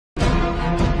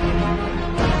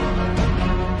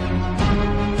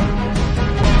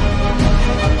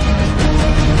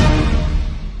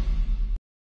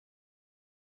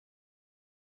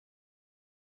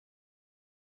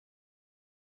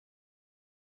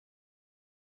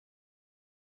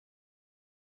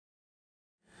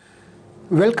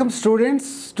Welcome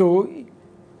students to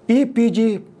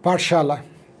EPG Pathshala.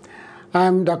 I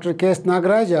am Dr. K.S.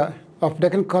 Nagaraja of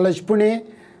Deccan College, Pune,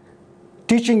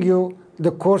 teaching you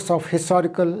the course of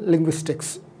Historical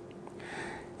Linguistics.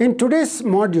 In today's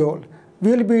module,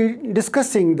 we will be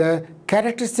discussing the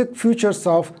characteristic features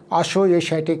of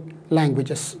Austroasiatic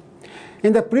languages.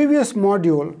 In the previous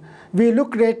module, we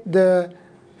looked at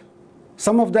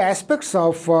some of the aspects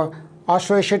of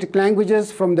Austroasiatic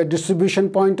languages from the distribution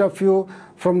point of view,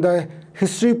 from the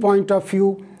history point of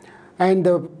view, and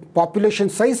the population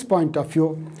size point of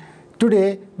view.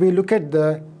 Today, we look at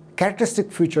the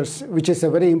characteristic features, which is a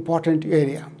very important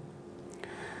area.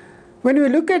 When we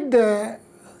look at the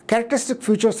characteristic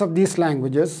features of these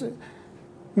languages,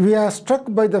 we are struck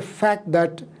by the fact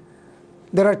that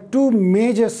there are two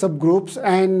major subgroups,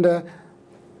 and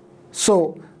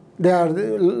so there are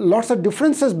lots of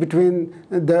differences between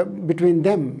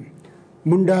them,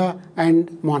 Munda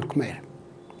and Mon-Khmer.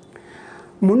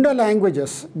 Munda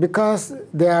languages, because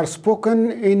they are spoken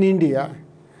in India,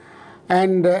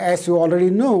 and as you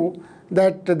already know,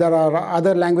 that there are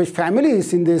other language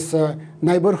families in this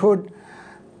neighborhood,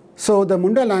 so the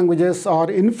Munda languages are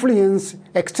influenced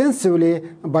extensively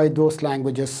by those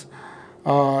languages.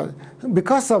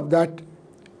 Because of that,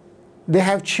 they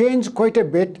have changed quite a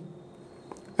bit.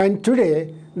 And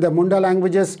today, the Munda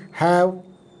languages have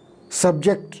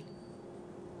subject,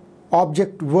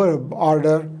 object, verb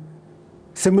order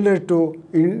similar to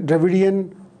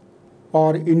Dravidian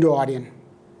or Indo-Aryan.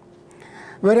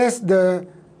 Whereas the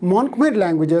Mon-Khmer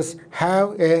languages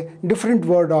have a different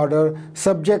word order,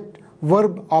 subject,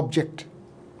 verb, object.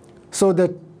 So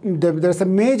there's a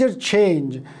major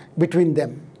change between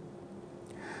them.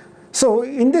 So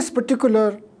in this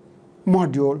particular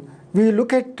module, we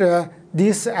look at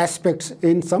these aspects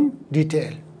in some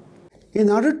detail. In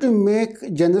order to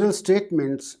make general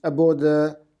statements about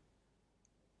the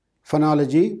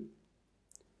phonology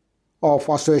of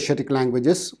Austroasiatic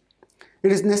languages, it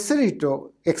is necessary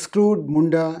to exclude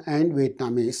Munda and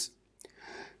Vietnamese,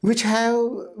 which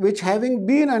having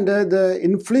been under the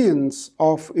influence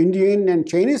of Indian and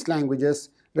Chinese languages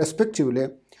respectively,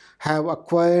 have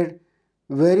acquired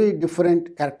very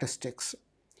different characteristics.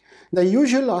 The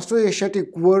usual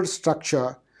Austroasiatic word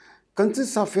structure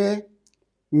consists of a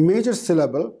major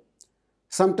syllable,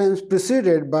 sometimes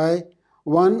preceded by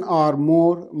one or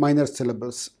more minor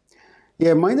syllables.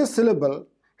 A minor syllable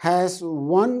has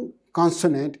one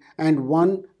consonant and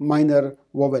one minor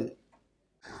vowel.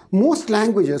 Most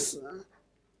languages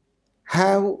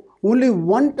have only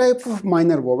one type of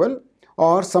minor vowel,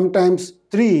 or sometimes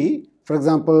three, for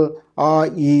example,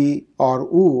 A, E, or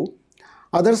U.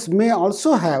 Others may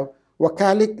also have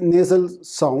vocalic nasal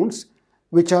sounds,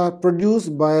 which are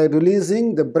produced by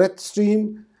releasing the breath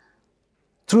stream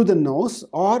through the nose,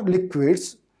 or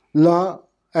liquids, La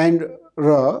and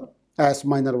R, as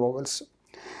minor vowels.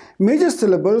 Major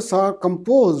syllables are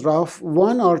composed of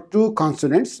one or two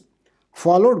consonants,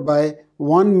 followed by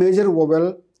one major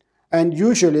vowel and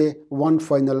usually one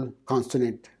final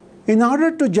consonant. In order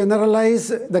to generalize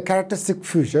the characteristic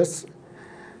features,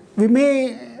 we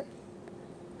may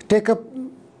take up,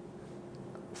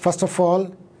 first of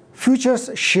all, features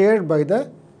shared by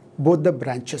both the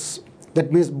branches.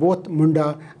 That means both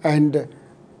Munda and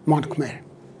Mon-Khmer.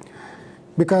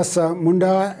 Because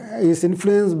Munda is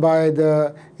influenced by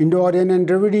the Indo-Aryan and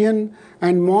Dravidian,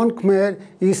 and Mon-Khmer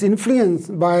is influenced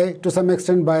to some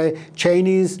extent by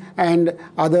Chinese and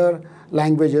other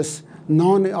languages,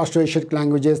 non-Austroasiatic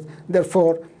languages.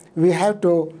 Therefore, we have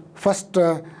to first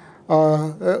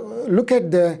look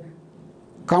at the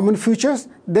common features,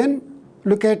 then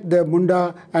look at the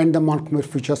Munda and the Mon-Khmer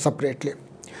features separately.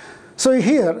 So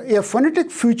here, a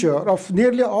phonetic feature of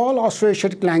nearly all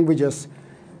Austroasiatic languages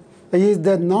is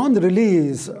the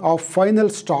non-release of final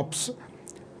stops.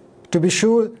 To be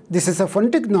sure, this is a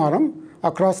phonetic norm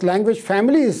across language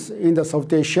families in the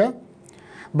South Asia,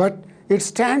 but it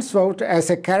stands out as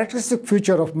a characteristic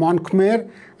feature of Mon-Khmer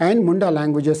and Munda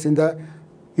languages in the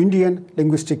Indian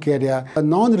linguistic area. A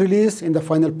non-release in the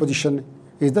final position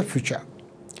is the feature.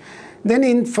 Then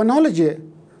in phonology,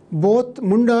 both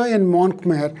Munda and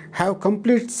Mon-Khmer have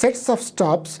complete sets of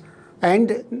stops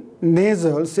and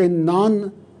nasals in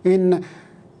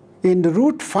the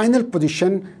root final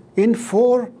position in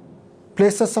four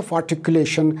places of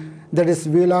articulation, that is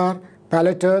velar,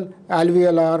 palatal,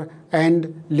 alveolar,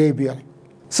 and labial.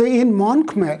 So in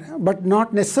Mon-Khmer, but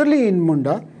not necessarily in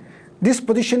Munda, this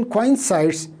position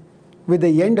coincides with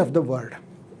the end of the word.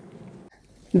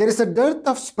 There is a dearth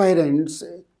of spirants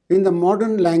in the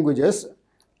modern languages.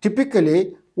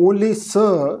 Typically, only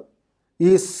Sir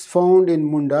is found in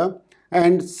Munda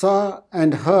and Sa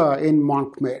and Ha in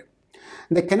Mon-Khmer.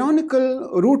 The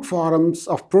canonical root forms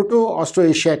of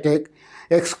Proto-Austroasiatic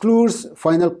excludes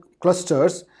final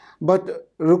clusters but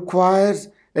requires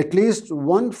at least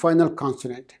one final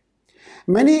consonant.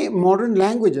 Many modern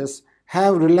languages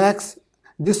have relaxed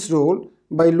this rule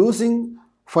by losing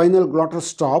final glottal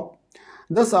stop,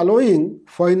 thus allowing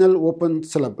final open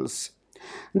syllables.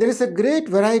 There is a great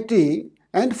variety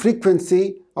and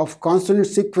frequency of consonant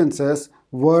sequences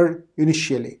word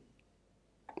initially.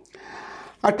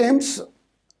 Attempts,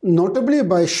 notably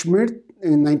by Schmidt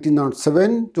in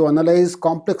 1907, to analyze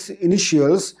complex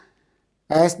initials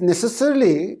as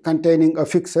necessarily containing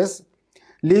affixes,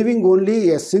 leaving only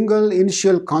a single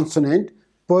initial consonant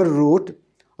per root,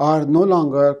 are no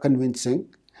longer convincing.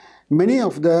 Many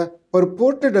of the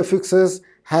purported affixes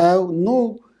have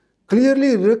no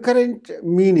clearly recurrent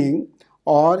meaning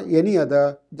or any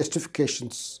other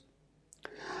justifications.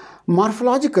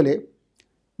 Morphologically,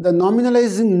 the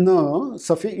nominalizing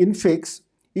infix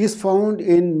is found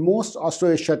in most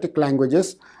Austroasiatic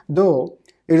languages, though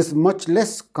it is much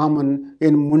less common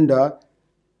in Munda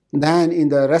than in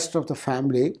the rest of the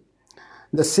family.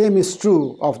 The same is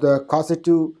true of the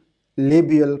causative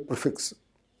labial prefix.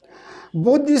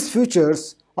 Both these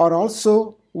features are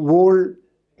also old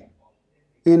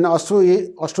in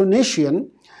Austronesian.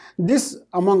 This,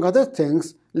 among other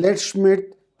things, led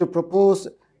Schmidt to propose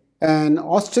an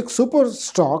Austric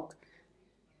superstock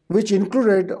which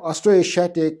included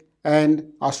Austroasiatic and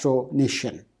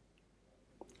Austronesian.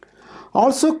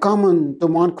 Also common to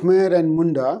Montgomery and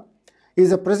Munda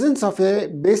is the presence of a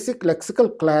basic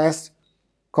lexical class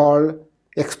called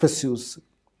expressives.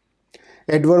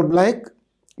 Adverb-like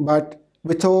but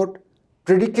without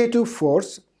predicative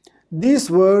force, these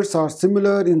words are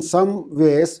similar in some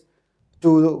ways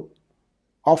to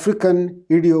African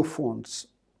idiophones.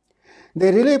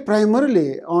 They rely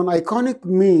primarily on iconic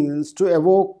means to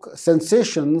evoke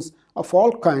sensations of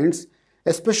all kinds,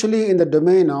 especially in the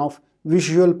domain of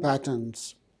visual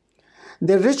patterns.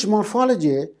 Their rich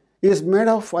morphology is made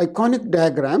of iconic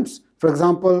diagrams, for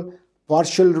example,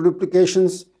 partial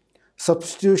reduplications,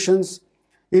 substitutions,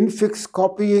 infix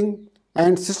copying,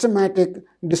 and systematic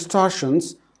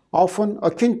distortions, often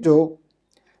akin to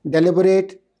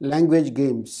deliberate language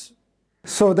games.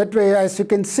 So that way, as you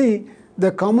can see,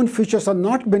 the common features are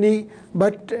not many,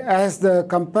 but as the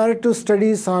comparative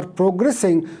studies are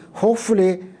progressing,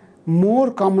 hopefully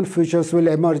more common features will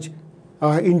emerge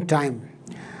in time.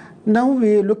 Now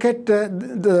we look at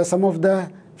some of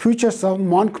the features of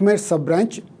Montgomery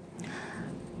subbranch.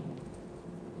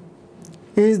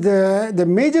 The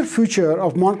major feature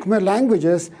of Montgomery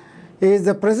languages is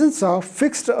the presence of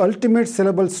fixed ultimate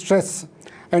syllable stress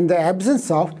and the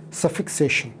absence of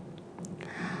suffixation.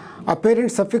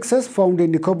 Apparent suffixes found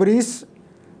in Nicobarese,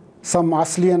 some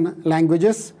Aslian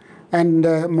languages, and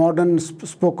modern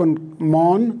spoken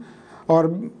Mon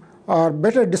are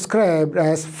better described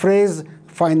as phrase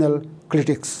final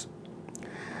clitics.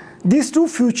 These two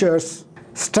features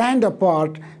stand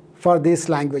apart for these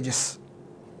languages.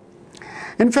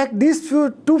 In fact, these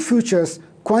two features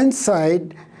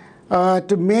coincide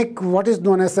to make what is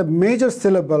known as a major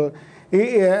syllable,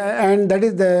 and that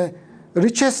is the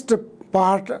richest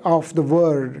part of the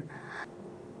word.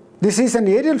 This is an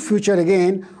aerial feature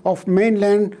again of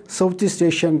mainland Southeast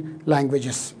Asian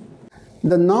languages.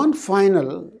 The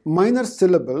non-final minor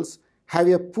syllables have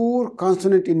a poor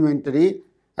consonant inventory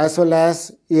as well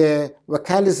as a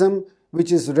vocalism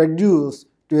which is reduced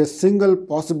to a single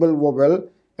possible vowel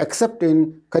except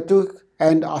in Katuk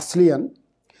and Aslian,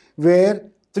 where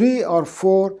 3 or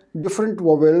 4 different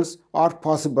vowels are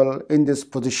possible in this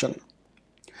position.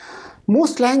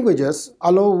 Most languages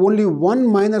allow only one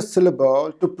minor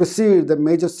syllable to precede the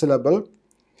major syllable,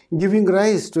 giving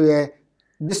rise to a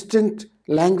distinct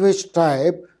language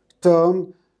type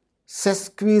termed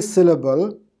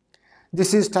sesquisyllable.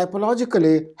 This is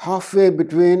typologically halfway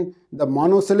between the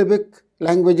monosyllabic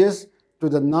languages to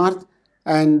the north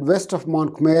and west of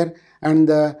Montgomery and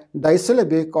the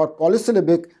disyllabic or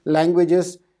polysyllabic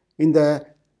languages in the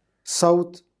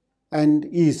south and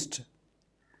east.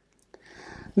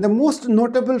 The most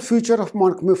notable feature of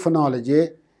Montgomery phonology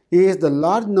is the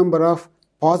large number of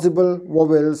possible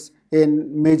vowels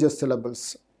in major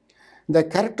syllables. The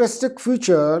characteristic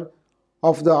feature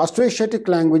of the Austroasiatic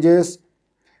languages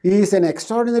is an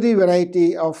extraordinary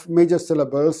variety of major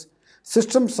syllables.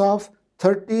 Systems of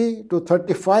 30 to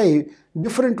 35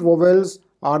 different vowels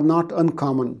are not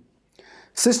uncommon.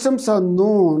 Systems are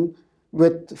known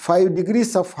with 5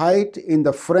 degrees of height in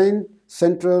the front,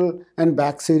 central, and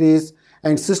back series,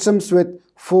 and systems with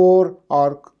 4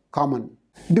 are common.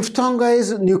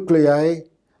 Diphthongized nuclei,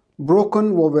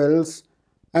 broken vowels,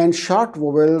 and short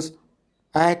vowels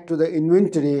add to the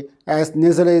inventory as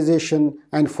nasalization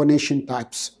and phonation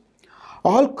types.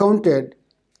 All counted,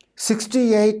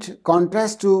 68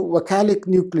 contrast to vocalic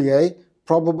nuclei,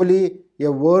 probably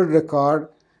a world record,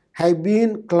 have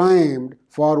been claimed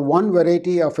for one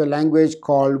variety of a language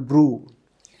called Bru.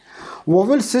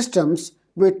 Vowel systems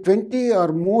with 20 or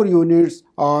more units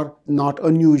are not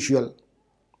unusual.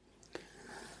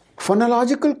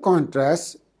 Phonological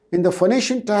contrasts in the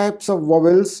phonation types of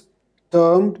vowels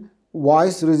termed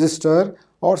voice register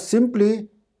or simply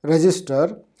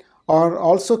register are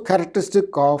also characteristic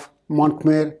of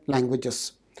Montkhmer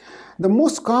languages. The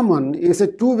most common is a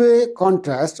two-way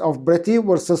contrast of breathy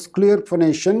versus clear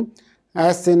phonation,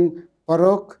 as in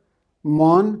Parok,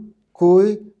 Mon,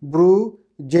 Kui, Bru,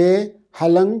 Jay,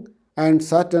 Halang, and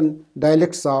certain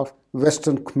dialects of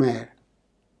Western Khmer.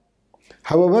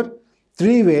 However,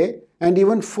 three-way and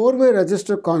even four-way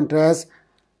register contrasts,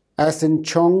 as in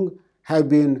Chong, have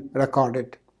been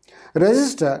recorded.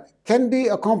 Register can be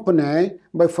accompanied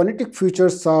by phonetic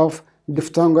features of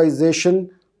diphthongization,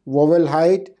 vowel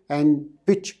height, and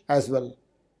pitch as well.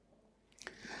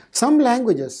 Some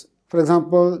languages, for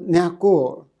example,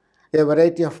 Nyako, a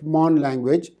variety of Mon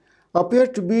language, appear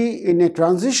to be in a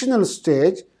transitional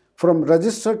stage from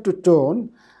register to tone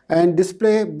and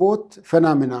display both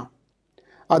phenomena.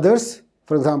 Others,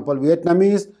 for example,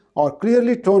 Vietnamese, are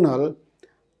clearly tonal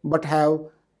but have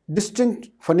distinct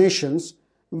phonations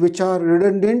which are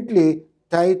redundantly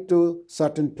tied to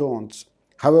certain tones.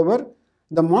 However,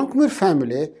 the Montkhmer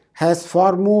family has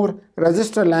far more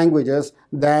register languages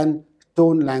than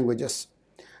tone languages.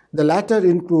 The latter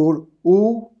include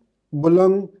U,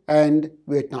 Bulung, and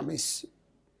Vietnamese.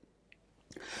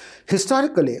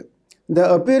 Historically,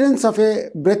 the appearance of a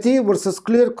breathy versus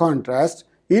clear contrast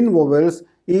in vowels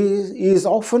is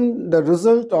often the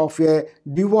result of a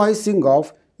devoicing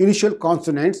of initial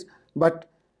consonants, but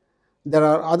there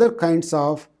are other kinds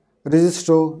of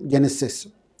registrogenesis.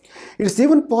 It is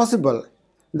even possible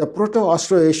the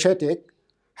Proto-Austroasiatic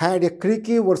had a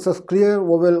creaky versus clear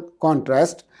vowel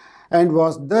contrast and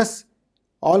was thus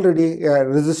already a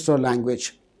register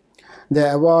language. The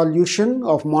evolution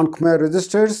of Montkhmer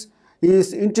registers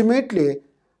is intimately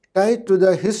tied to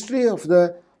the history of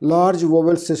the large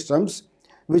vowel systems,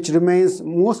 which remains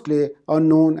mostly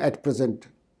unknown at present.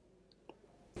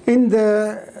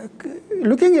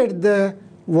 Looking at the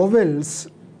vowels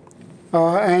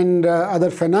and other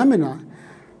phenomena,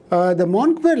 the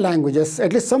Montkhmer languages,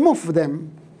 at least some of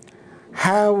them,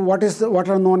 have what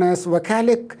are known as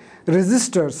vocalic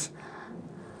registers.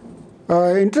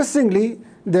 Interestingly,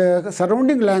 the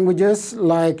surrounding languages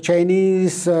like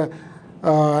Chinese,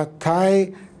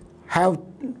 Thai have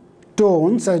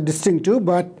tones as distinctive,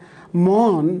 but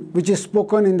Mon, which is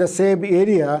spoken in the same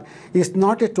area, is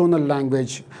not a tonal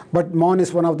language, but Mon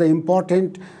is one of the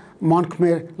important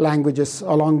Mon-Khmer languages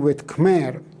along with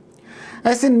Khmer.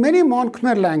 As in many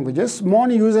Mon-Khmer languages,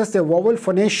 Mon uses a vowel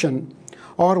phonation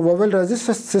or vowel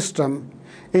register system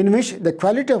in which the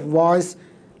quality of voice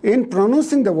in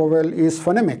pronouncing the vowel is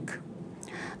phonemic.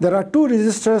 There are two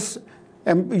registers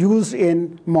used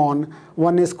in Mon.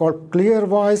 One is called clear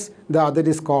voice, the other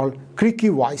is called creaky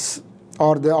voice,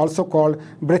 or they also called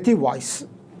breathy voice.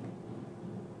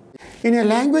 In a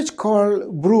language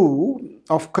called Bru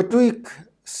of Katuic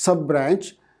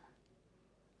sub-branch,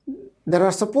 there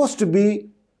are supposed to be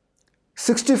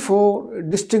 64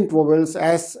 distinct vowels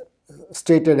as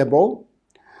stated above.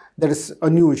 That is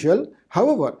unusual.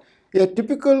 However, a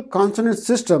typical consonant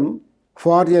system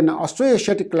for an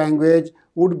Austroasiatic language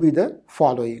would be the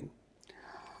following.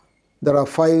 There are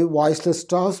 5 voiceless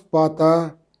stops: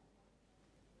 Pata,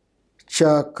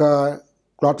 Chaka,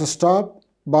 glottal stop,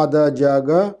 Bada,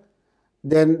 Jaga.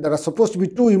 Then there are supposed to be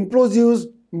 2 implosives: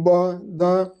 Ba,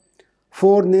 Da,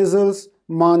 4 nasals: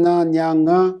 Mana,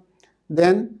 Nyanga.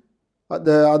 Then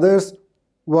the others: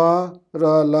 Va,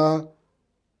 Ra, La,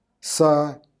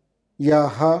 Sa, Ya,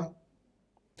 Ha.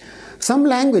 Some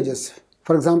languages,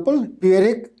 for example,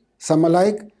 Pyrrhic,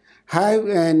 Samalaic, have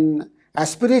an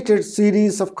aspirated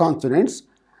series of consonants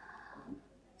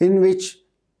in which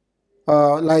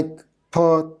like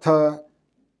Pa, Tha,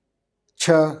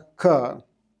 Cha, Ka.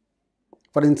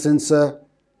 For instance,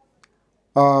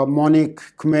 Monic,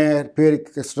 Khmer, Pyrrhic,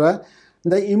 etc.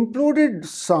 The imploded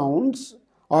sounds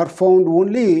are found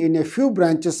only in a few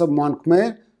branches of Mon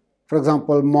Khmer, for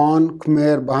example, Mon,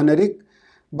 Khmer, Bahnaric,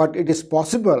 but it is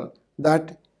possible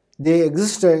that they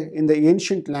existed in the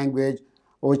ancient language,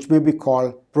 which may be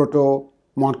called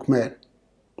Proto-Mon Khmer.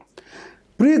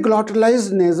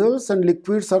 Pre-glottalized nasals and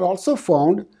liquids are also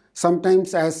found,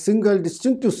 sometimes as single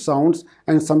distinctive sounds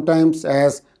and sometimes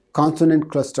as consonant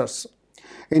clusters.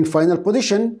 In final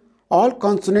position, All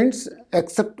consonants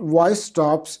except voice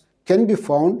stops can be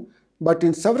found, but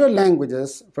in several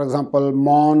languages, for example,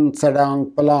 Mon,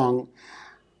 Sedang, Palang,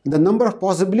 the number of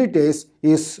possibilities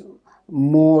is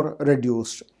more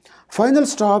reduced. Final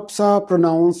stops are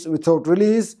pronounced without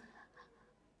release.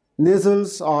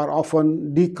 Nasals are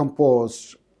often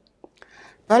decomposed.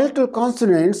 Palatal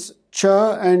consonants ch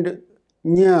and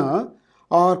ñ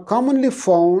are commonly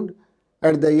found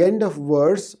at the end of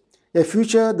words, a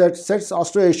feature that sets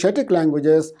Austroasiatic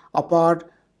languages apart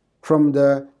from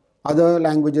the other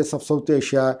languages of South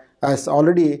Asia, as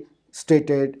already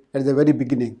stated at the very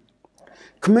beginning.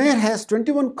 Khmer has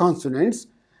 21 consonants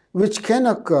which can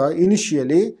occur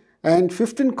initially and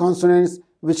 15 consonants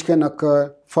which can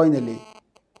occur finally.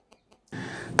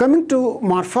 Coming to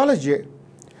morphology,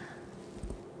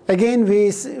 again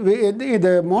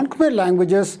the Mon Khmer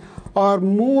languages are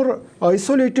more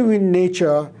isolative in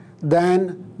nature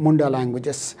than Munda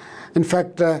languages. In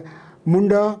fact,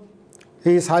 Munda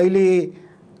is highly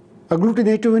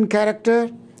agglutinative in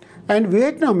character, and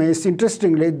Vietnamese,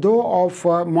 interestingly, though of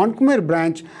Mon Khmer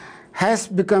branch, has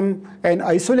become an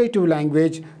isolative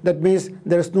language. That means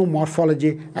there is no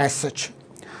morphology as such.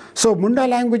 So Munda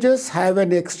languages have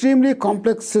an extremely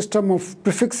complex system of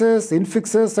prefixes,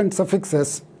 infixes, and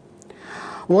suffixes.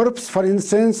 Verbs, for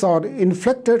instance, are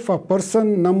inflected for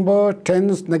person, number,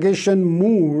 tense, negation,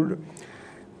 mood,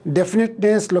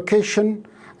 definiteness, location,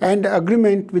 and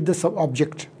agreement with the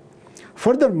object.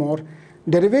 Furthermore,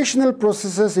 derivational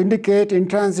processes indicate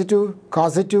intransitive,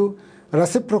 causative,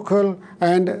 reciprocal,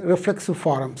 and reflexive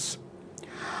forms.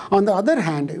 On the other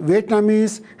hand,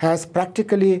 Vietnamese has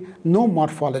practically no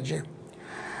morphology,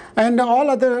 and all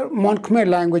other Mon Khmer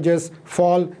languages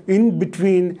fall in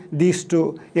between these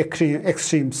two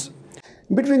extremes.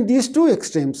 Between these two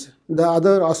extremes, the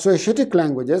other Austroasiatic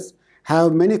languages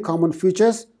have many common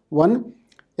features. One,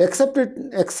 except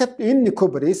in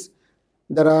Nicobarese,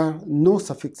 there are no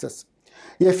suffixes.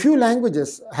 A few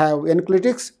languages have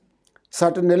enclitics,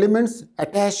 certain elements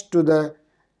attached to the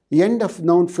end of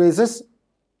noun phrases.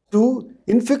 Two,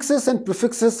 infixes and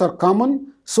prefixes are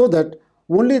common, so that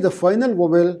only the final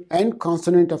vowel and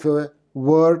consonant of a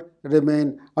word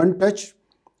remain untouched.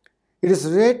 It is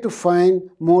rare to find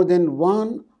more than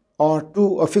one or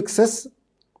two affixes,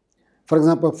 for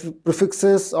example,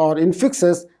 prefixes or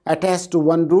infixes attached to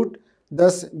one root.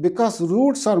 Thus, because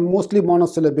roots are mostly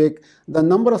monosyllabic, the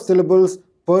number of syllables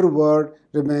per word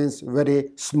remains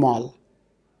very small.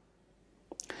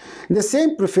 The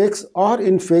same prefix or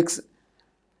infix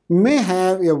may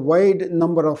have a wide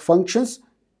number of functions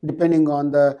depending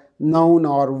on the noun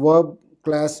or verb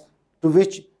class to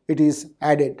which it is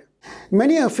added.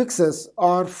 Many affixes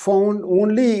are found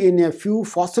only in a few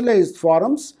fossilized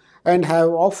forms and have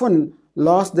often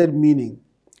lost their meaning.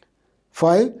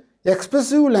 5.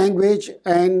 Expressive language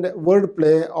and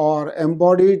wordplay are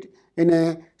embodied in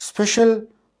a special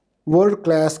word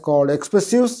class called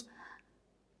expressives.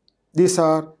 These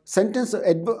are sentence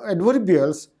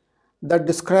adverbials that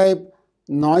describe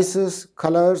noises,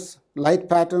 colors, light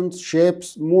patterns,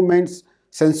 shapes, movements,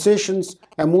 sensations,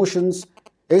 emotions,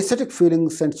 aesthetic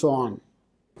feelings, and so on.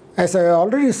 As I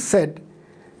already said,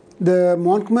 the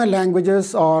Mon Khmer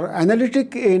languages are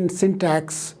analytic in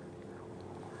syntax,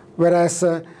 whereas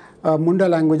Munda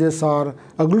languages are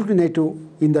agglutinative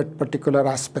in that particular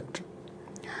aspect.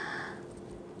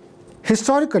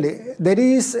 Historically, there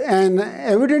is an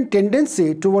evident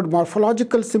tendency toward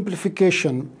morphological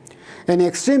simplification, an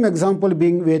extreme example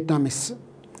being Vietnamese.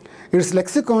 Its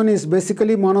lexicon is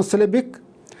basically monosyllabic,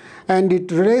 and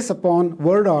it relies upon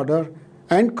word order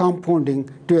and compounding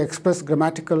to express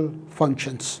grammatical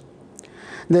functions.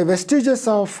 The vestiges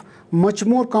of much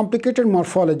more complicated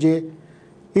morphology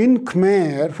in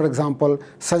Khmer, for example,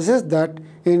 suggest that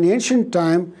in ancient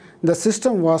time the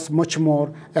system was much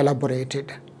more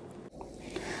elaborated.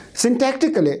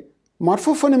 Syntactically,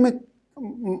 morphophonemic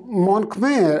Mon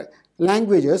Khmer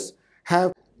languages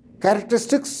have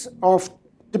characteristics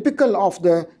typical of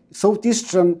the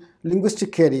southeastern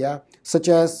linguistic area, such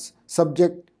as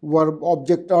subject, verb,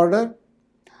 object order,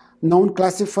 noun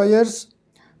classifiers,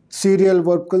 serial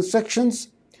verb constructions.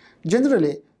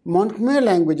 Generally, Mon Khmer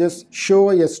languages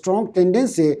show a strong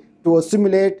tendency to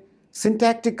assimilate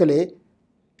syntactically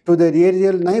to their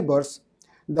aerial neighbors.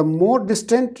 The more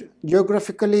distant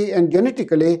geographically and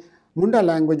genetically, Munda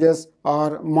languages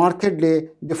are markedly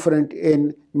different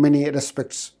in many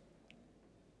respects.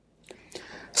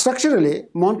 Structurally,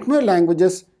 Mon Khmer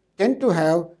languages tend to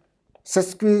have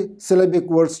sesquisyllabic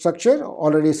word structure,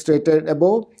 already stated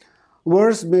above.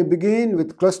 Words may begin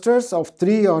with clusters of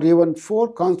 3 or even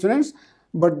 4 consonants,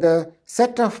 but the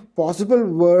set of possible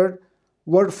word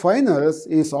word finals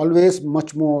is always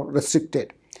much more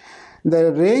restricted.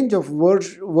 The range of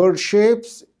word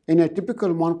shapes in a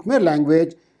typical Mon-Khmer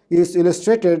language is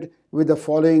illustrated with the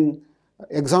following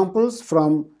examples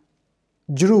from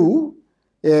Jru,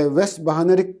 a West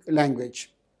Bahanaric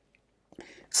language.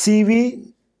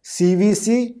 CV,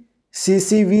 CVC,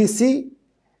 CCVC,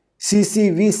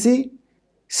 CCVC,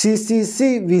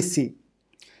 CCCVC.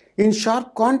 In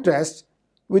sharp contrast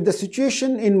with the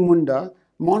situation in Munda,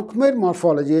 Mon-Khmer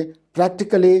morphology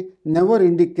practically never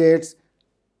indicates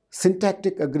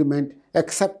syntactic agreement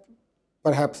except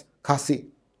perhaps Khasi.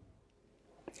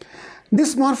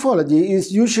 This morphology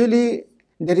is usually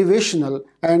derivational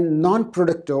and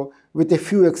non-productive with a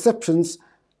few exceptions,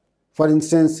 for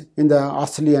instance in the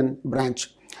Australian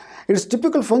branch. Its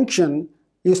typical function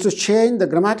is to change the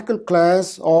grammatical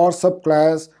class or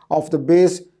subclass of the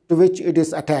base to which it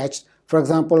is attached, for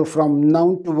example from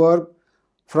noun to verb,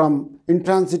 from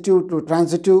intransitive to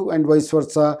transitive and vice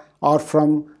versa, or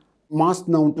from masked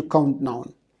noun to count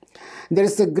noun. There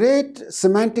is a great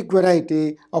semantic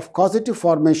variety of causative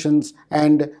formations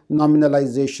and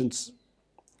nominalizations.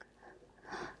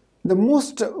 The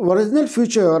most original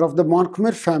feature of the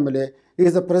Mon-Khmer family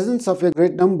is the presence of a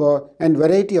great number and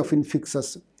variety of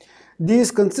infixes.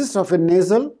 These consist of a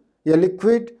nasal, a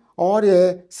liquid, or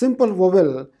a simple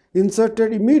vowel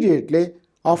inserted immediately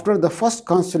after the first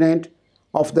consonant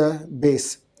of the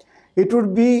base. It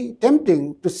would be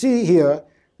tempting to see here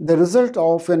the result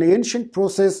of an ancient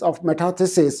process of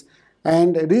metathesis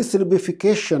and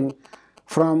resyllabification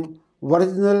from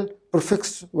original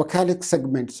prefixed vocalic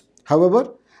segments.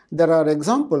 However, there are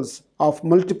examples of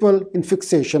multiple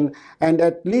infixation and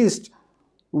at least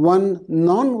one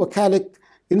non-vocalic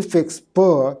infix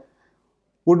per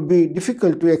would be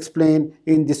difficult to explain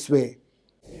in this way.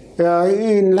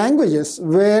 In languages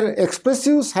where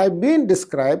expressives have been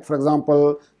described, for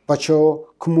example, Pacho,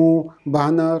 Khmu,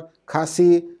 Bahanar,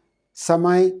 Khasi,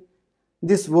 Samai,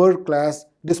 this word class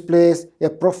displays a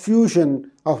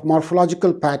profusion of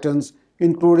morphological patterns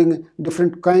including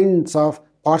different kinds of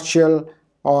partial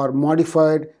or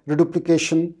modified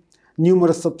reduplication.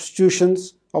 Numerous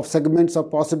substitutions of segments are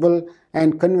possible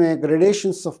and convey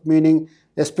gradations of meaning,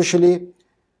 especially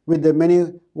with the many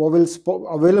vowels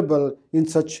available in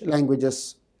such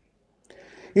languages.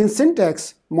 In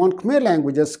syntax, Mon-Khmer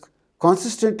languages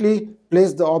consistently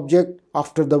place the object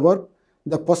after the verb,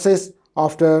 the possessed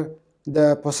after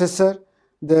the possessor,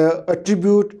 the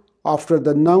attribute after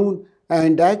the noun,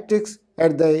 and diacritics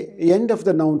at the end of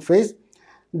the noun phrase.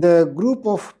 The group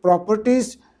of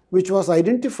properties which was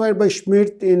identified by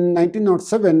Schmidt in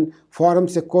 1907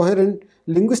 forms a coherent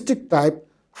linguistic type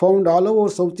found all over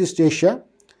Southeast Asia.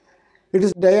 It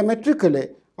is diametrically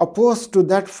opposed to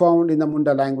that found in the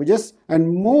Munda languages and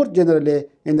more generally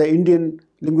in the Indian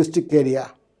linguistic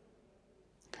area.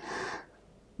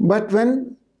 But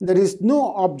when there is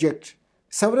no object,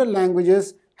 several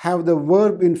languages have the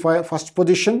verb in first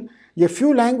position. A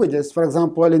few languages, for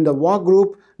example in the Va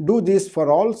group, do this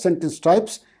for all sentence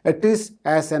types, at least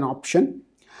as an option.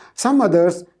 Some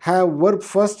others have verb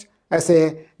first as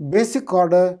a basic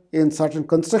order in certain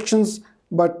constructions,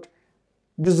 but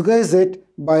disguise it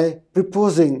by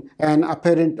preposing an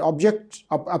apparent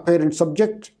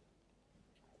subject.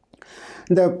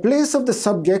 The place of the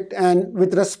subject and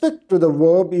with respect to the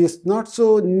verb is not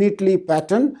so neatly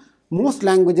patterned. Most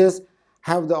languages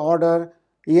have the order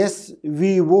S,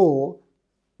 V, O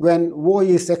when O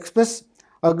is expressed,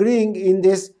 agreeing in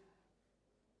this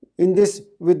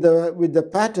with the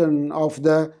pattern of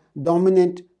the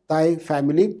dominant Thai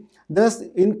family. Thus,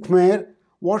 in Khmer,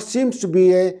 what seems to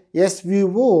be a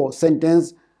SVO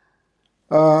sentence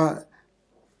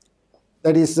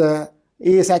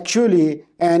is actually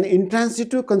an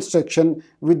intransitive construction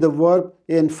with the verb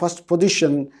in first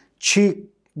position, cheek,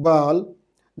 bal,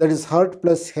 that is heart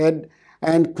plus head,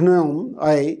 and knom,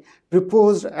 I,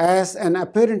 proposed as an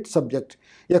apparent subject.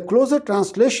 A closer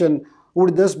translation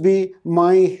would thus be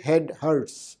my head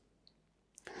hurts.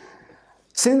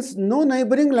 Since no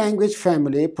neighboring language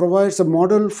family provides a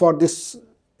model for this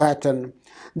pattern,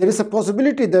 there is a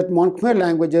possibility that Mon-Khmer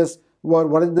languages were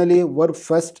originally verb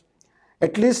first,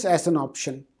 at least as an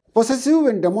option. Possessive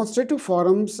and demonstrative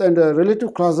forms and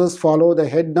relative clauses follow the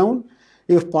head noun.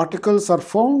 If particles are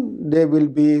found, they will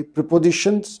be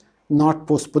prepositions, not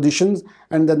postpositions,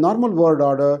 and the normal word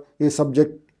order is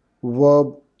subject,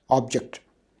 verb, object.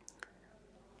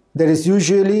 There is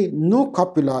usually no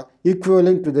copula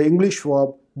equivalent to the English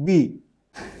verb be.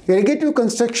 Ergative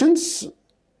constructions,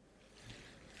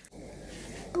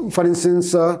 for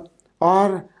instance,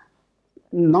 are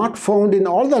not found in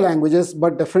all the languages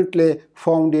but definitely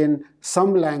found in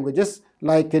some languages,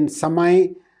 like in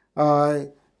Samai,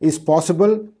 is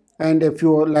possible, and a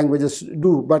few languages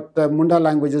do, but Munda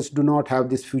languages do not have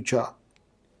this feature.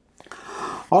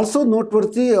 Also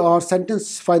noteworthy are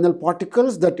sentence final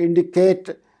particles that indicate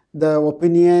the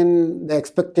opinion, the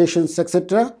expectations,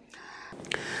 etc.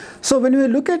 So when we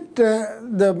look at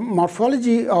the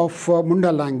morphology of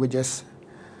Munda languages,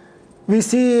 we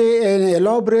see an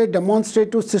elaborate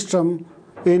demonstrative system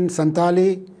in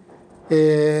Santali,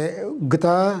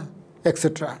 Gita,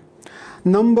 etc.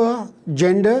 Number,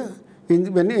 gender,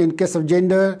 in case of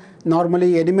gender,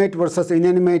 normally animate versus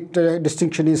inanimate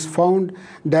distinction is found,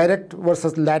 direct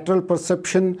versus lateral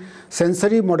perception,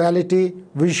 sensory modality,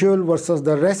 visual versus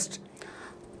the rest,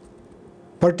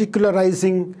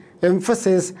 particularizing,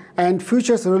 emphasis, and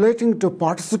features relating to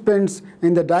participants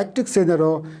in the didactic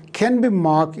scenario can be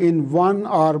marked in one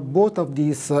or both of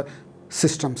these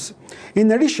systems.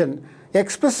 In addition,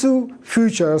 expressive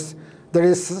features, that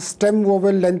is stem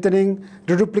vowel lengthening,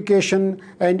 reduplication,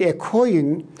 and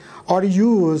echoing, are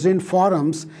used in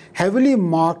forums heavily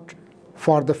marked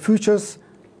for the features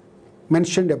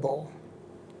mentioned above.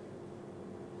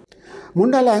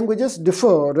 Munda languages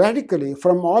differ radically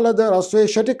from all other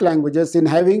Austroasiatic languages in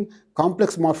having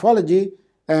complex morphology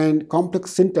and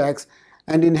complex syntax,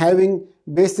 and in having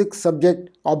basic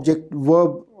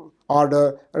subject-object-verb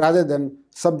order rather than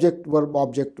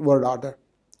subject-verb-object-word order.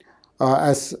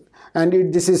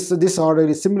 This order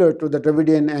is similar to the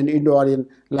Dravidian and Indo-Aryan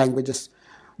languages.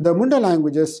 The Munda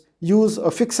languages use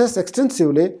affixes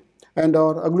extensively and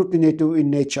are agglutinative in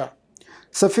nature.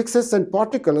 Suffixes and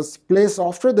particles placed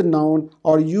after the noun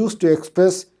are used to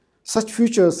express such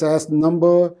features as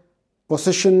number,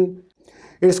 possession.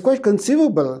 It is quite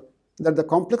conceivable that the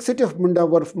complexity of Munda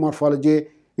morphology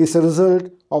is a result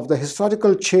of the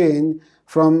historical change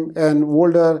from an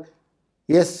older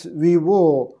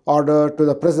SVO order to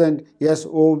the present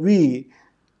SOV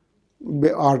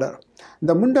order.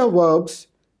 The Munda verbs,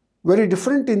 very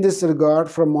different in this regard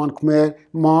from Mon Khmer,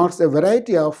 marks a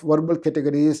variety of verbal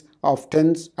categories of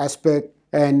tense, aspect,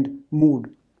 and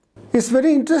mood. It's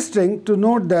very interesting to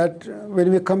note that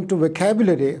when we come to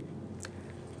vocabulary,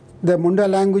 the Munda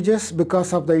languages,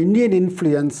 because of the Indian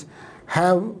influence,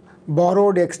 have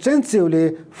borrowed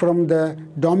extensively from the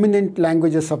dominant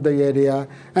languages of the area,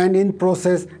 and in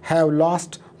process have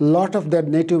lost a lot of their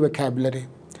native vocabulary.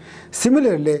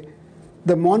 Similarly,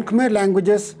 the Mon Khmer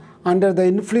languages, under the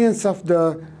influence of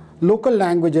the local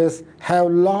languages,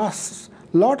 have lost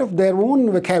a lot of their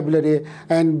own vocabulary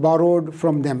and borrowed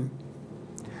from them.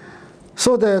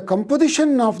 So the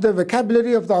composition of the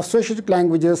vocabulary of the Austroasiatic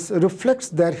languages reflects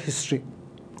their history.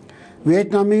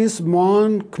 Vietnamese,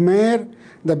 Mon, Khmer,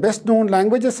 the best known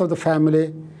languages of the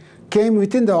family, came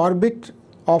within the orbit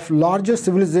of larger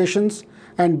civilizations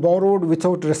and borrowed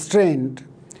without restraint.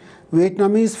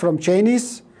 Vietnamese from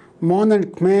Chinese, Mon and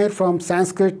Khmer from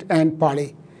Sanskrit and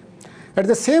Pali. At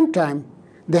the same time,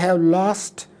 they have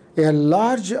lost a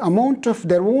large amount of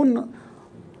their own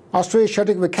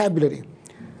Austroasiatic vocabulary.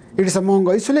 It is among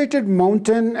isolated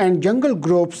mountain and jungle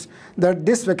groups that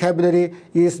this vocabulary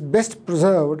is best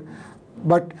preserved,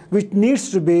 but which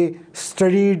needs to be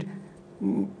studied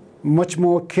much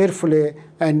more carefully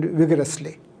and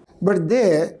vigorously. But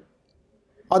there,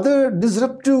 other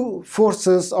disruptive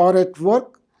forces are at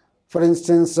work. For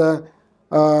instance,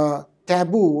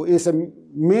 taboo is a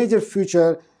major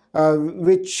feature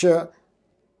which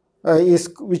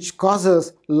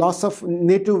causes loss of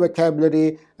native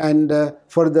vocabulary, and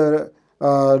further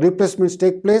replacements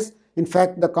take place. In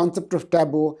fact, the concept of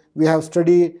taboo we have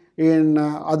studied in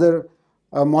other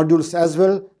modules as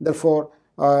well. Therefore,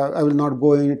 I will not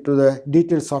go into the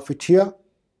details of it here.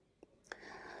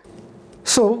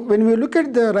 So, when we look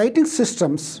at the writing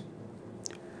systems,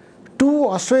 two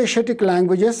Austroasiatic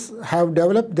languages have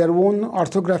developed their own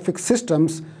orthographic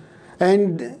systems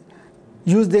and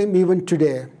use them even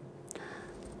today.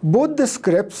 Both the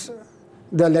scripts,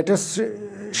 the letter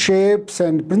shapes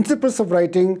and principles of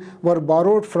writing were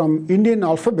borrowed from Indian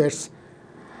alphabets,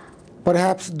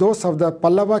 perhaps those of the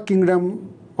Pallava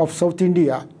kingdom of South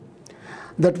India,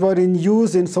 that were in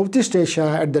use in Southeast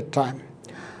Asia at that time.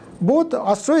 Both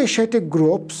Austroasiatic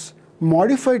groups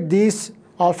modified these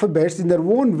alphabets in their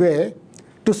own way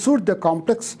to suit the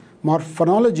complex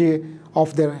phonology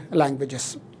of their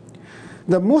languages.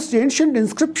 The most ancient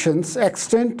inscriptions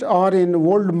extant are in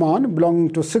Old Mon, belonging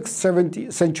to 6th,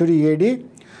 7th century AD,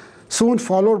 soon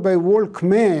followed by Old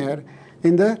Khmer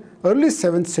in the early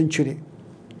 7th century.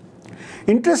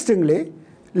 Interestingly,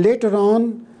 later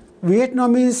on,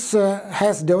 Vietnamese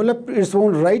has developed its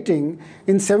own writing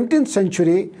in 17th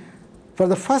century. For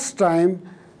the first time,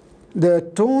 the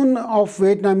tone of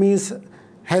Vietnamese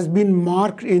has been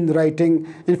marked in writing.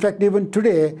 In fact, even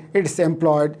today it is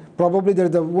employed. Probably they're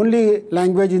the only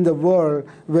language in the world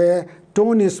where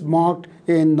tone is marked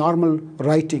in normal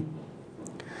writing.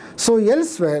 So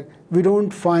elsewhere, we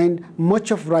don't find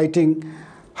much of writing.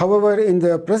 However, in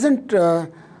the present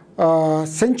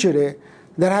century,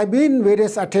 there have been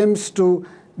various attempts to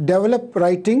develop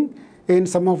writing in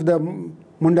some of the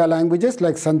Munda languages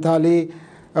like Santali,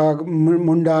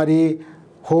 Mundari,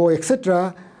 Ho,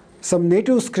 etc. Some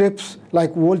native scripts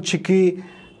like Wolchiki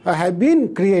have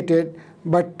been created,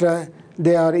 but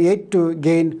they are yet to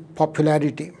gain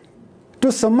popularity.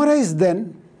 To summarize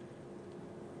then,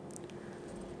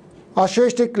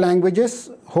 Austroasiatic languages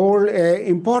hold an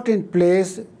important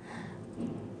place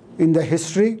in the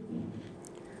history,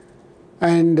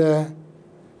 and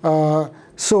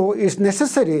so it's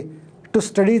necessary to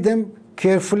study them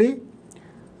carefully,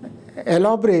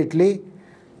 elaborately,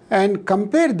 and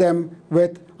compare them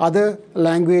with other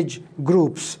language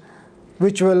groups,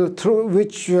 which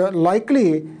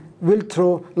likely will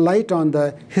throw light on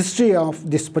the history of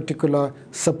this particular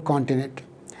subcontinent.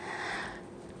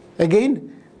 Again,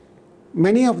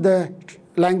 many of the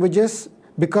languages,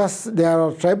 because they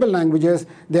are tribal languages,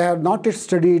 they have not yet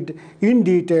studied in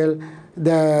detail.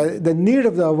 The need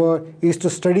of the hour is to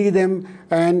study them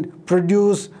and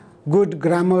produce good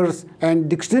grammars and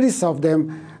dictionaries of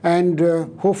them, and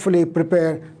hopefully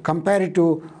prepare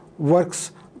comparative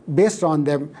works based on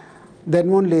them. Then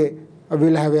only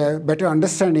we'll have a better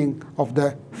understanding of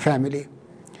the family.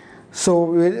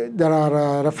 So there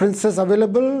are references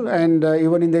available, and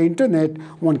even in the internet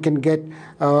one can get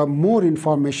more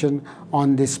information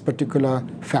on this particular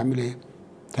family.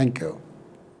 Thank you.